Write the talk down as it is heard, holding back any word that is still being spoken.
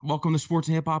Welcome to Sports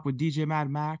and Hip Hop with DJ Mad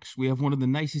Max. We have one of the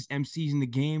nicest MCs in the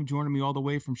game joining me all the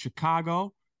way from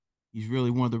Chicago. He's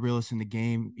really one of the realest in the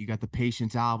game. You got the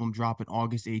Patience album dropping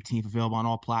August 18th, available on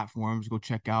all platforms. Go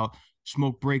check out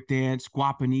Smoke Breakdance.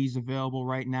 Guapanese available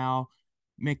right now.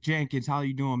 Mick Jenkins, how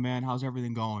you doing, man? How's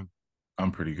everything going?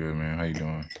 I'm pretty good, man. How you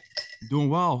doing? Doing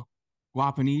well.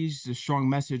 Guapanese, a strong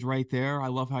message right there. I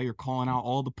love how you're calling out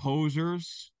all the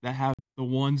posers that have the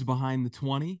ones behind the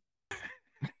 20.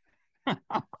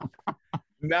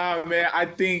 Nah, man. I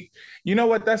think you know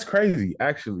what? That's crazy,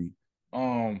 actually.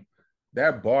 Um,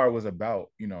 that bar was about,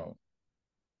 you know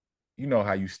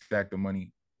how you stack the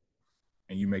money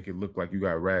and you make it look like you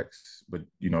got racks, but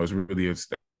it's really a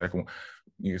stack of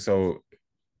yeah, so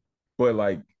but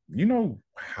like, you know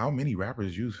how many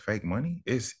rappers use fake money?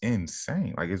 It's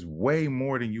insane. Like it's way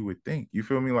more than you would think. You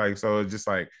feel me? Like, so it's just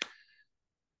like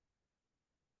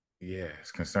yeah,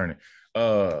 it's concerning.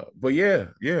 But yeah,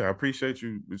 I appreciate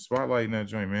you spotlighting that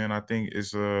joint, man. I think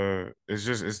it's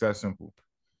that simple.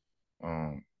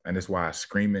 And it's why I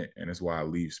scream it, and it's why I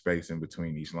leave space in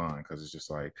between each line because it's just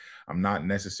like I'm not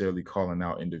necessarily calling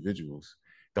out individuals.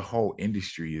 The whole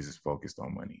industry is focused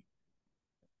on money,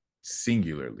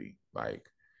 singularly. Like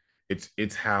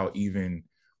it's how even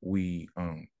we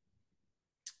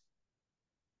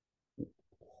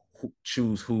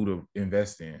choose who to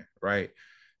invest in, right?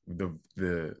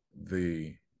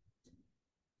 The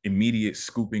immediate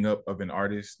scooping up of an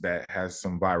artist that has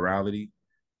some virality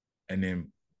and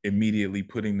then immediately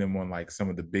putting them on like some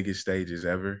of the biggest stages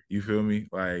ever. You feel me?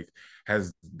 Like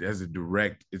has a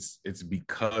direct it's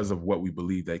because of what we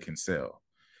believe they can sell.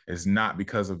 It's not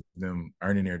because of them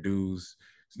earning their dues.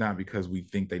 It's not because we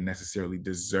think they necessarily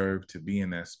deserve to be in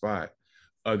that spot,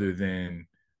 other than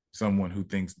someone who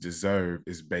thinks deserve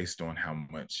is based on how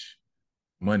much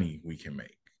money we can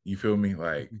make. You feel me?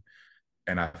 Like,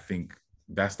 and I think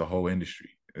that's the whole industry.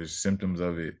 There's symptoms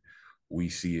of it. We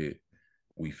see it.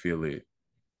 We feel it.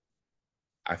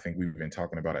 I think we've been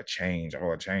talking about a change.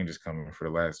 All a change is coming for the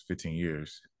last 15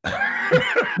 years. But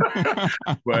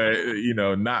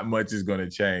not much is going to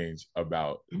change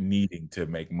about needing to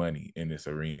make money in this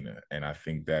arena. And I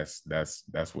think that's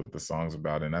what the song's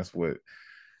about, and that's what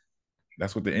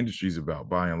the industry's about,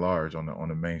 by and large, on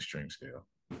the mainstream scale.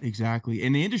 Exactly.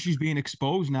 And the industry's being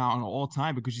exposed now on all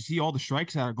time because you see all the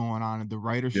strikes that are going on, the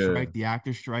writer's Yeah, strike, the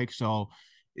actor's strike. So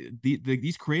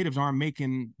these creatives aren't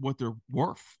making what they're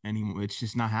worth anymore. It's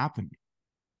just not happening.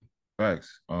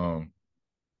 facts. So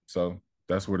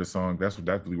that's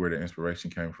definitely where the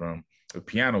inspiration came from. The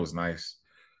piano was nice,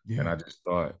 and Yeah. I just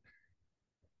thought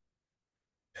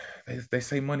they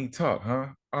say money talk, huh?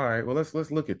 All right, well let's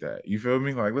look at that. You feel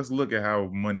me? Like let's look at how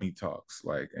money talks.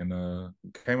 Like, and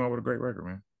came out with a great record,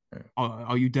 man. Yeah,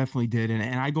 Oh, you definitely did.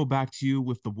 And I go back to you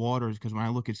with the Waters because when I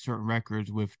look at certain records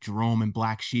with Jerome and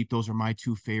Black Sheep, those are my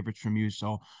two favorites from you.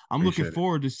 So I'm looking appreciate it.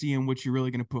 forward to seeing what you're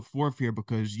really going to put forth here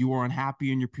because you were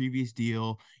unhappy in your previous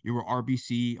deal. You were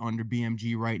RBC under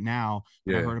BMG right now,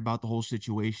 but I Yeah, heard about the whole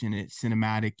situation at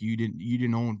Cinematic. You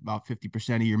didn't own about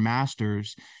 50% of your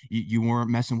masters. You weren't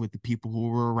messing with the people who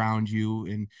were around you,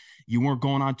 and you weren't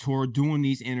going on tour doing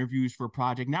these interviews for a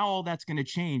project. Now all that's going to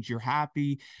change. You're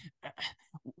happy.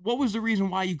 What was the reason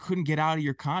why you couldn't get out of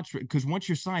your contract? Because once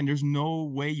you're signed, there's no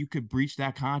way you could breach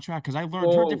that contract. Because I heard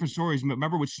well, different stories.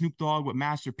 Remember with Snoop Dogg, with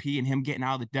Master P, and him getting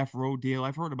out of the Death Row deal.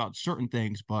 I've heard about certain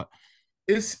things, but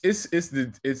it's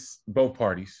both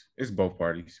parties. It's both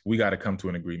parties. We got to come to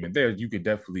an agreement. There, you could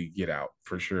definitely get out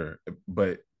for sure,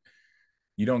 but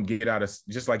you don't get out of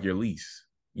just like your lease.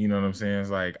 You know what I'm saying? It's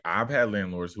like I've had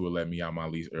landlords who would let me out my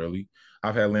lease early.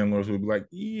 I've had landlords who would be like,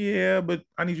 "Yeah, but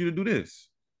I need you to do this,"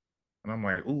 and I'm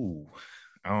like, "Ooh,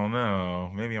 I don't know.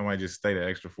 Maybe I might just stay the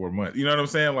extra 4 months." You know what I'm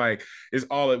saying? Like it's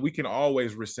all we can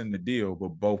always rescind the deal, but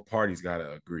both parties got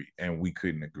to agree, and we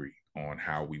couldn't agree on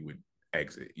how we would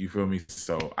exit. You feel me?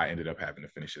 So I ended up having to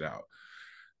finish it out.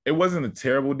 It wasn't a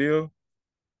terrible deal.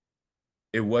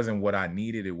 It wasn't what I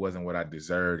needed. It wasn't what I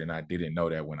deserved, and I didn't know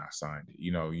that when I signed it.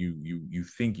 You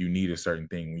think you need a certain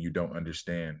thing when you don't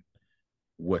understand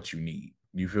what you need.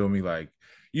 You feel me? Like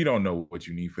you don't know what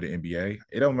you need for the NBA.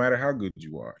 It don't matter how good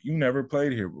you are. You never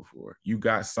played here before. You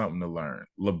got something to learn.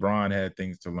 LeBron had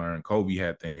things to learn. Kobe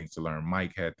had things to learn.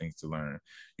 Mike had things to learn.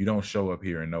 You don't show up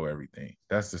here and know everything.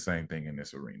 That's the same thing in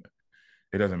this arena.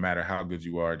 It doesn't matter how good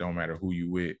you are. It don't matter who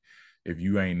you with. If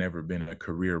you ain't never been a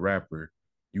career rapper,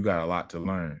 you got a lot to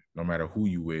learn. No matter who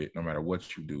you with, no matter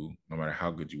what you do, no matter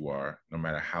how good you are, no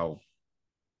matter how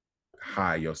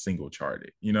high your single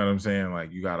charted. You know what I'm saying?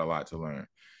 Like you got a lot to learn.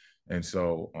 And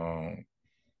so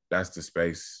that's the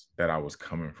space that I was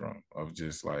coming from of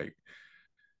just like,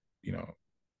 you know,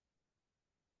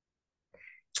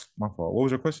 My fault. What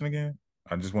was your question again?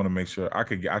 I just want to make sure I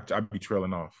could get. I'd be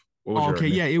trailing off. What was Oh, your okay,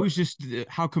 yeah, initial it was question? just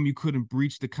how come you couldn't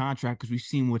breach the contract? Because we've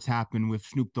seen what's happened with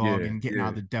Snoop Dogg Yeah, and getting out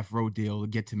of yeah, the Death Row deal to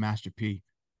get to Master P.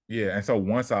 yeah. And so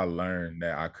once I learned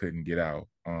that I couldn't get out,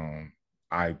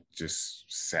 I just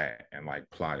sat and like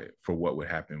plotted for what would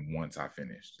happen once I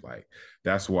finished. Like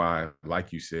that's why,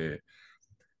 like you said,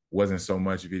 wasn't so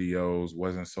much videos,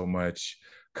 wasn't so much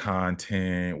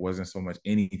content, wasn't so much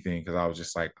anything because I was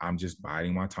just like, I'm just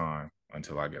biding my time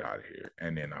until I get out of here,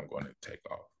 and then I'm going to take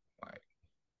off. Like,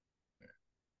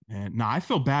 And no, I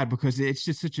feel bad because it's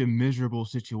just such a miserable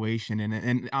situation,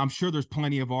 and I'm sure there's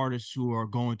plenty of artists who are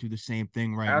going through the same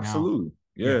thing right now. absolutely,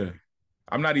 Yeah, yeah.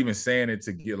 I'm not even saying it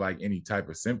to get like any type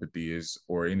of sympathy is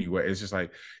or any way. It's just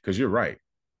like because you're right.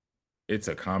 It's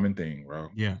a common thing, bro.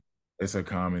 yeah. It's a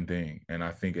common thing, and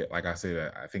I think it, like I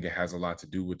said, I think it has a lot to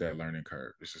do with that learning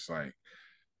curve. It's just like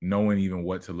knowing even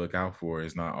what to look out for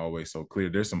is not always so clear.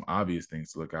 There's some obvious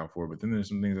things to look out for, but then there's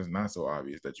some things that's not so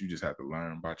obvious that you just have to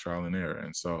learn by trial and error.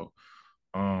 And so,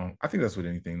 I think that's with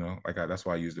anything though. That's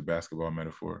why I use the basketball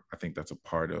metaphor. I think that's a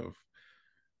part of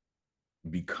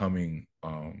becoming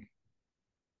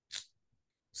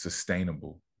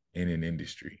sustainable in an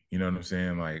industry. You know what I'm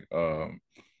saying? Like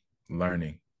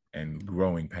learning and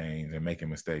growing pains and making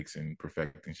mistakes and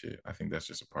perfecting shit. I think that's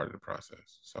just a part of the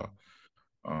process. So,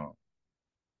 um,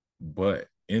 but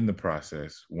in the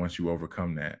process, once you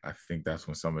overcome that, I think that's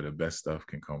when some of the best stuff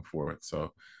can come forth.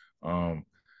 So, um,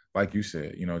 like you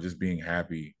said, just being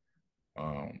happy,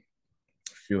 um,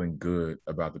 feeling good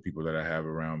about the people that I have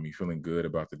around me, feeling good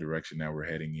about the direction that we're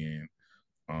heading in.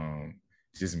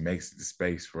 Just makes the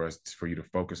space for you to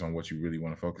focus on what you really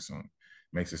want to focus on.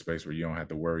 Makes a space where you don't have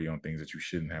to worry on things that you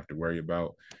shouldn't have to worry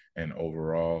about. And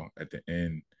overall, at the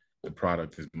end, the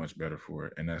product is much better for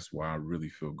it. And that's why I really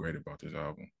feel great about this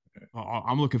album.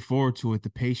 I'm looking forward to it. The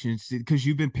patience, because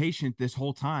you've been patient this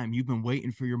whole time. You've been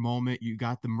waiting for your moment. You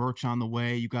got the merch on the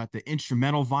way. You got the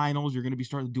instrumental vinyls. You're going to be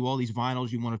starting to do all these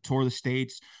vinyls. You want to tour the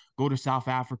states, go to South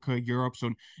Africa, Europe.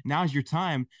 So now's your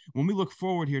time. When we look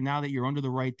forward here, now that you're under the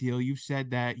right deal, you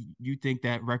said that you think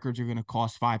that records are going to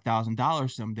cost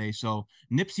 $5,000 someday. So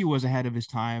Nipsey was ahead of his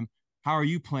time. How are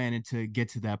you planning to get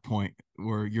to that point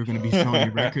where you're going to be selling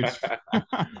your records?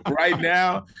 right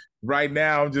now, right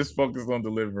now, I'm just focused on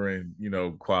delivering,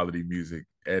 quality music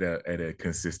at a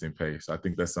consistent pace. I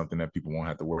think that's something that people won't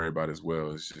have to worry about as well.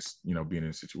 It's just, being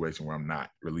in a situation where I'm not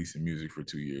releasing music for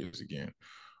 2 years again.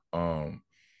 Um,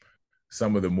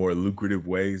 some of the more lucrative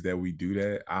ways that we do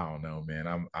that, I don't know, man.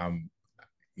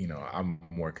 I'm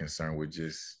more concerned with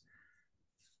just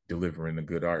delivering the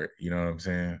good art. You know what I'm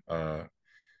saying?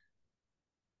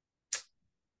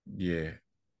 Yeah,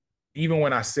 even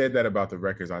when I said that about the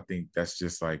records, I think that's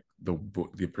just like the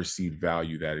perceived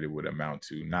value that it would amount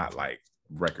to, not like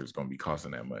records gonna be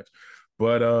costing that much.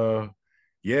 But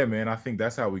yeah, man, I think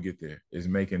that's how we get there is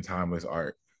making timeless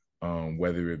art.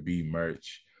 Whether it be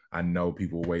merch. I know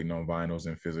people waiting on vinyls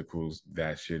and physicals.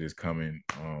 That shit is coming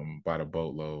by the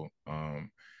boatload.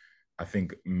 I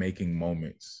think making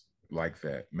moments like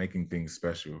that, making things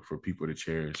special for people to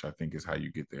cherish, I think is how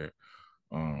you get there.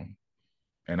 Um,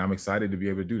 and I'm excited to be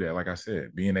able to do that. Like I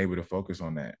said, being able to focus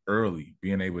on that early,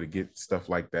 being able to get stuff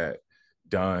like that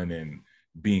done and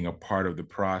being a part of the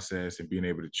process and being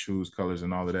able to choose colors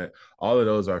and all of that. All of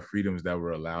those are freedoms that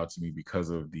were allowed to me because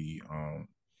of the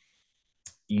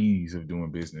ease of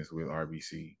doing business with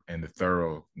RBC and the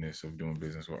thoroughness of doing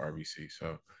business with RBC.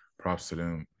 So props to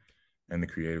them and the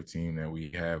creative team that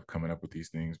we have coming up with these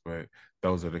things. But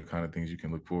those are the kind of things you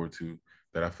can look forward to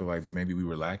that I feel like maybe we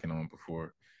were lacking on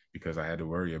before because I had to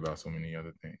worry about so many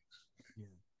other things.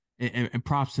 Yeah. And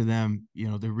props to them.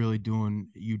 They're really doing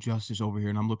you justice over here,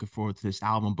 and I'm looking forward to this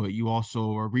album. But you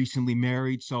also are recently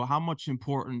married, so how much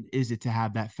important is it to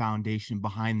have that foundation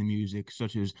behind the music,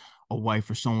 such as a wife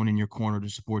or someone in your corner to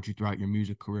support you throughout your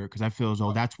music career? Because I feel as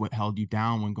though that's what held you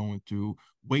down when going through,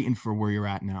 waiting for where you're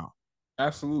at now.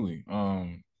 Absolutely.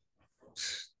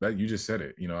 That you just said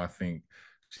it. I think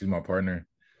she's my partner,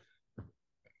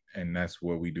 and that's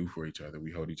what we do for each other.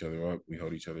 We hold each other up. We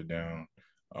hold each other down.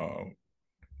 Um,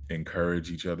 encourage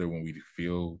each other when we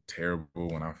feel terrible.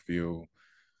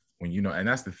 And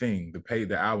that's the thing.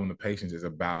 The album, The Patience, is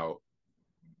about.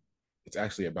 It's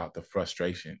actually about the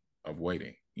frustration of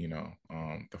waiting.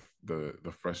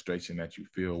 The frustration that you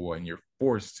feel when you're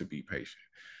forced to be patient.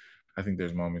 I think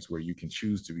there's moments where you can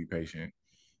choose to be patient,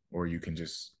 or you can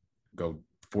just go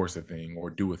force a thing or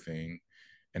do a thing,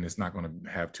 and it's not going to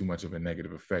have too much of a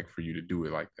negative effect for you to do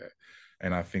it like that.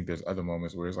 And I think there's other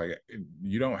moments where it's like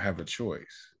you don't have a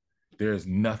choice. There's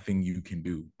nothing you can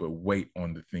do but wait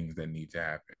on the things that need to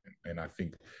happen. And I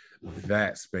think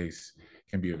that space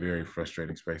can be a very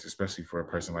frustrating space, especially for a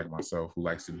person like myself who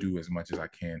likes to do as much as I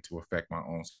can to affect my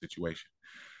own situation.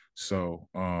 So,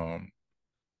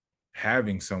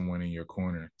 having someone in your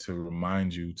corner to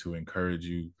remind you, to encourage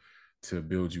you, to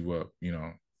build you up,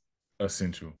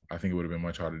 essential. I think it would have been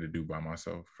much harder to do by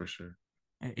myself for sure.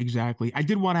 Exactly. I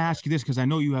did want to ask you this because I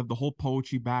know you have the whole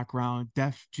poetry background,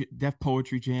 Def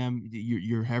Poetry Jam.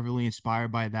 You're heavily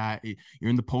inspired by that. You're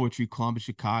in the poetry club in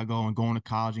Chicago and going to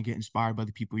college and get inspired by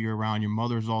the people you're around. Your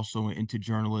mother's also into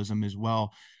journalism as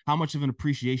well. How much of an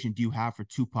appreciation do you have for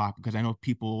Tupac? Because I know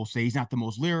people will say he's not the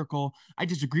most lyrical. I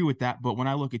disagree with that, but when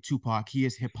I look at Tupac, he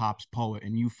is hip hop's poet,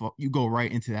 and you go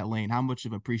right into that lane. How much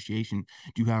of appreciation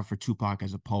do you have for Tupac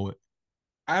as a poet?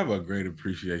 I have a great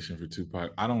appreciation for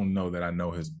Tupac. I don't know that I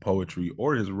know his poetry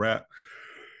or his rap,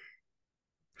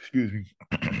 excuse me,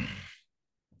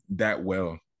 that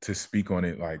well to speak on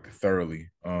it like thoroughly.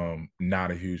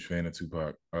 Not a huge fan of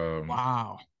Tupac.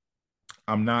 Wow.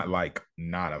 I'm not like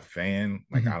not a fan.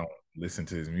 Like Mhm. I don't listen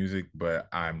to his music, but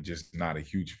I'm just not a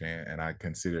huge fan. And I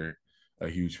consider a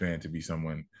huge fan to be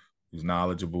someone who's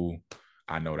knowledgeable.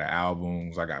 I know the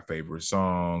albums. I got favorite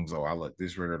songs. Oh, I like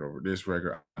this record over this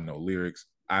record. I know lyrics.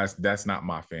 That's not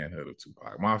my fanhood of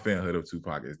Tupac. My fanhood of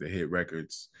Tupac is the hit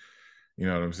records. You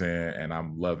know what I'm saying? And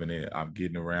I'm loving it. I'm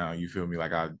getting around. You feel me?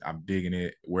 Like I'm digging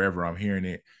it wherever I'm hearing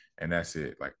it, and that's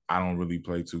it. Like I don't really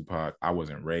play Tupac. I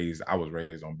wasn't raised. I was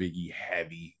raised on Biggie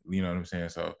heavy. You know what I'm saying?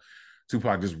 So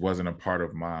Tupac just wasn't a part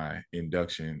of my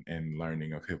induction and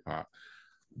learning of hip hop.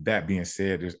 That being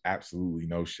said, there's absolutely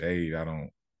no shade. I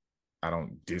don't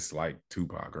dislike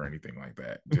Tupac or anything like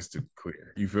that. Just to be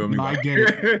clear, you feel me? No, I Like, get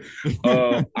it.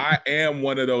 I am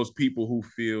one of those people who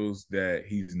feels that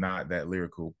he's not that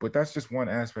lyrical, but that's just one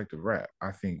aspect of rap.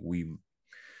 I think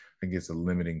it's a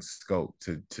limiting scope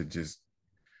to just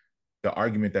the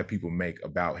argument that people make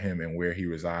about him and where he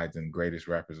resides in greatest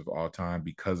rappers of all time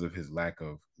because of his lack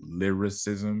of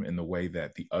lyricism in the way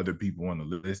that the other people on the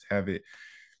list have it.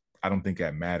 I don't think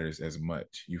that matters as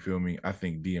much. You feel me? I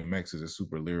think DMX is a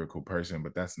super lyrical person,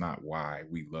 but that's not why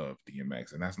we love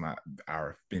DMX. And that's not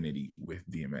our affinity with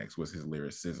DMX was his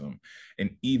lyricism.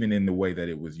 And even in the way that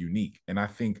it was unique. And I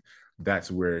think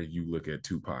that's where you look at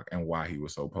Tupac and why he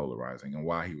was so polarizing and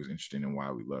why he was interesting and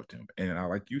why we loved him. And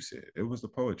like you said, it was the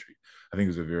poetry. I think he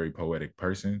was a very poetic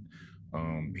person.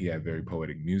 He had very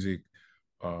poetic music.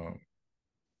 Um,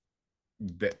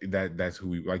 that's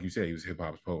who he, like you said, he was hip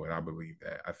hop's poet. I believe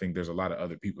that. I think there's a lot of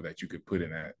other people that you could put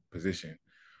in that position,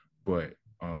 but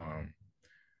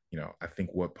I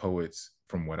think what poets,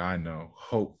 from what I know,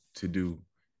 hope to do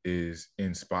is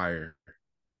inspire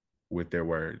with their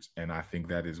words, and I think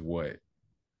that is what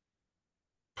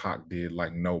Pac did,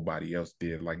 like nobody else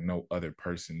did, like no other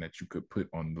person that you could put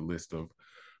on the list of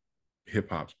hip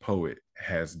hop's poet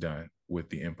has done with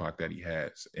the impact that he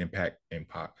has, impact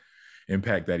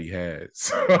that he has.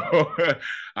 So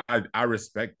I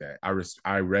respect that.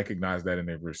 I recognize that and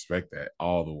I respect that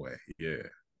all the way. Yeah,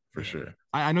 for Yeah. sure.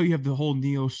 I know you have the whole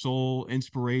neo soul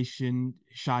inspiration,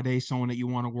 Sade, someone that you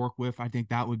want to work with. I think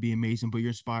that would be amazing. But you're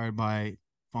inspired by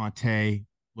Fonte,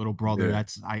 Little Brother. Yeah,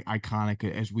 That's iconic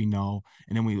as we know.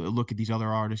 And then we look at these other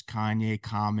artists, Kanye,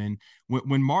 Common.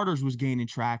 When Martyrs was gaining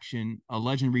traction, a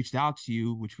legend reached out to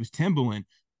you, which was Timbaland.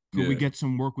 Could we yeah. get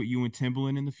some work with you and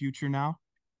Timbaland in the future now?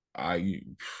 I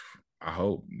I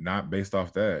hope not based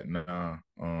off that. Nah.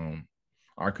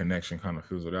 Our connection kind of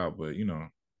fizzled out, but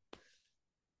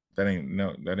that ain't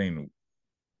no that ain't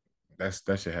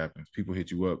that shit happens. People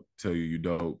hit you up, tell you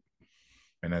dope,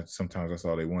 and that's sometimes that's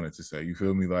all they wanted to say. You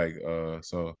feel me? Like,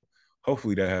 so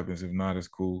hopefully that happens. If not, it's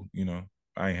cool.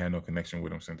 I ain't had no connection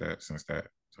with him since that.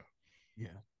 So Yeah.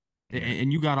 yeah.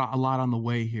 And you got a lot on the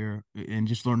way here and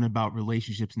just learning about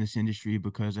relationships in this industry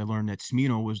because I learned that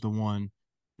Smino was the one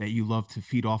that you love to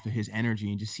feed off of his energy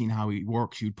and just seeing how he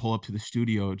works. You'd pull up to the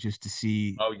studio just to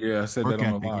see Oh yeah, I said that work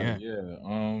on the ethic. live. Yeah.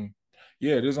 Yeah.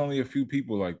 Yeah, there's only a few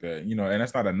people like that, and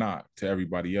that's not a knock to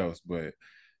everybody else, but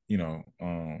you know,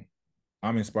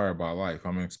 I'm inspired by life.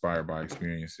 I'm inspired by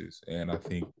experiences. And I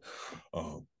think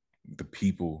uh, the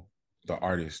people, the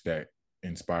artists that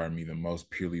inspire me the most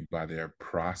purely by their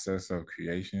process of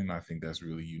creation, I think that's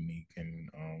really unique. And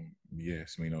yeah,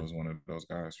 Smino is one of those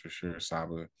guys for sure.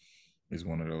 Saba is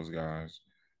one of those guys.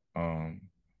 Um,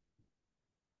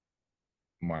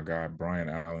 my guy Brian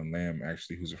Allen Lamb,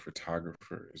 actually, who's a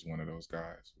photographer, is one of those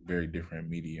guys. Very different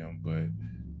medium, but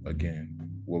again,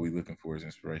 what we're looking for is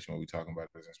inspiration. What we're talking about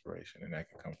is inspiration, and that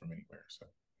can come from anywhere. So,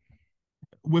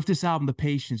 With this album, The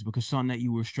Patience, because something that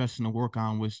you were stressing to work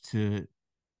on was to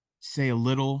say a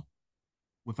little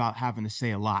without having to say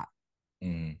a lot.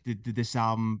 mm-hmm. Did this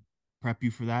album prep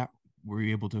you for that? Were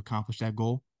you able to accomplish that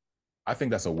goal? I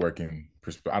think that's a working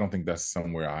perspective. I don't think that's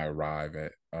somewhere I arrive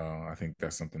at. I think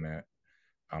that's something that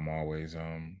I'm always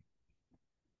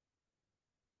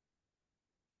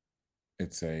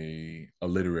it's a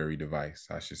literary device,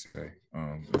 I should say.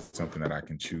 It's something that I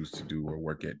can choose to do or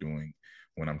work at doing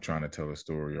when I'm trying to tell a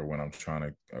story or when I'm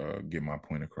trying to get my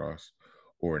point across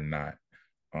or not.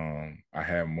 I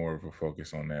have more of a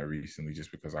focus on that recently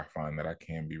just because I find that I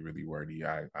can be really wordy.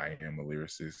 I am a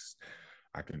lyricist.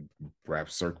 I can wrap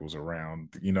circles around,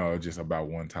 just about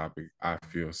one topic, I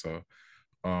feel. So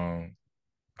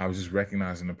I was just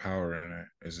recognizing the power in that.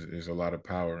 There's a lot of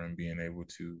power in being able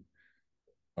to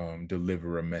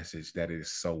deliver a message that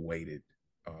is so weighted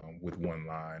with one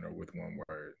line or with one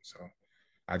word. So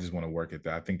I just want to work at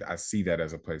that. I think I see that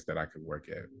as a place that I could work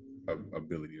at,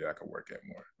 ability that I could work at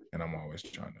more. And I'm always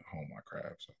trying to hone my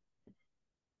craft. So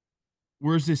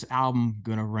Where's this album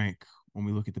gonna rank when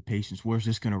we look at the Patience? Where's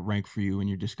this gonna rank for you in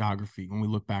your discography when we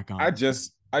look back on I it?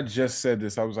 just I just said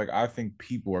this. I was like, I think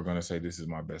people are gonna say this is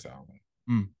my best album.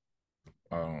 Mm.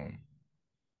 Um,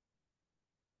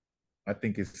 I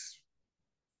think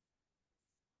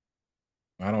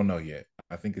I don't know yet.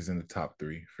 I think it's in the top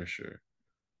three for sure.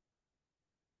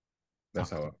 That's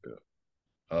Top how I three.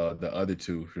 feel. The other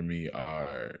two for me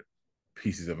are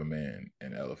Pieces of a Man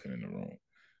and Elephant in the Room.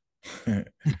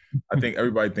 I think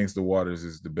everybody thinks The Waters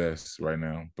is the best right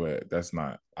now, but that's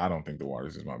not. I don't think The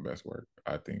Waters is my best work.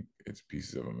 I think it's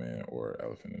Pieces of a Man or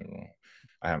Elephant in the Room.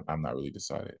 I'm not really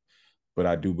decided, but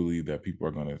I do believe that people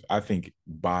are gonna. I think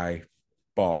by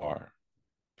far,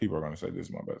 people are gonna say this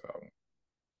is my best album.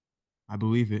 I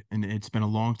believe it. And it's been a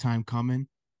long time coming.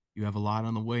 You have a lot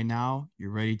on the way now.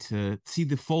 You're ready to see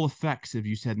the full effects, as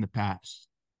you said in the past,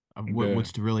 of Yeah,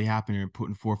 what's to really happen here and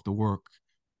putting forth the work.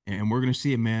 And we're going to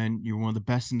see it, man. You're one of the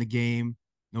best in the game,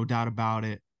 no doubt about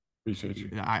it. appreciate you.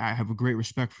 I have a great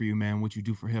respect for you, man. What you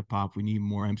do for hip hop. We need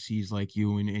more MCs like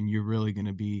you, and you're really going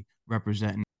to be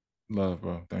representing. Love,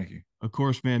 bro. Thank you. Of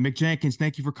course, man. Mick Jenkins,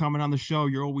 thank you for coming on the show.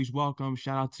 You're always welcome.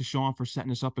 Shout out to Sean for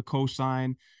setting us up a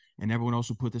cosign and everyone else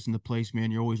who put this into place,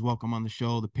 man. You're always welcome on the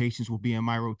show. The Patience will be in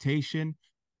my rotation.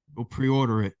 Go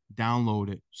pre-order it, download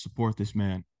it, support this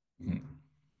man. Mhm.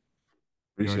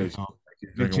 You already Appreciate you. know. Thank you.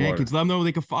 Mick Drinking water. Jenkins, let them know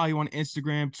they can follow you on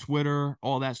Instagram, Twitter,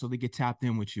 all that so they get tapped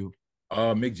in with you.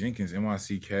 Mick Jenkins,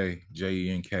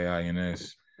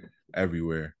 MickJenkins,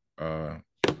 everywhere.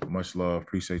 Much love.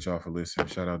 Appreciate y'all for listening.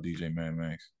 Shout out DJ Man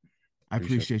Max. I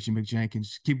Appreciate it. appreciate you, Mick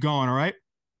Jenkins. Keep going, all right?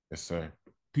 Yes, sir.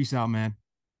 Peace out, man.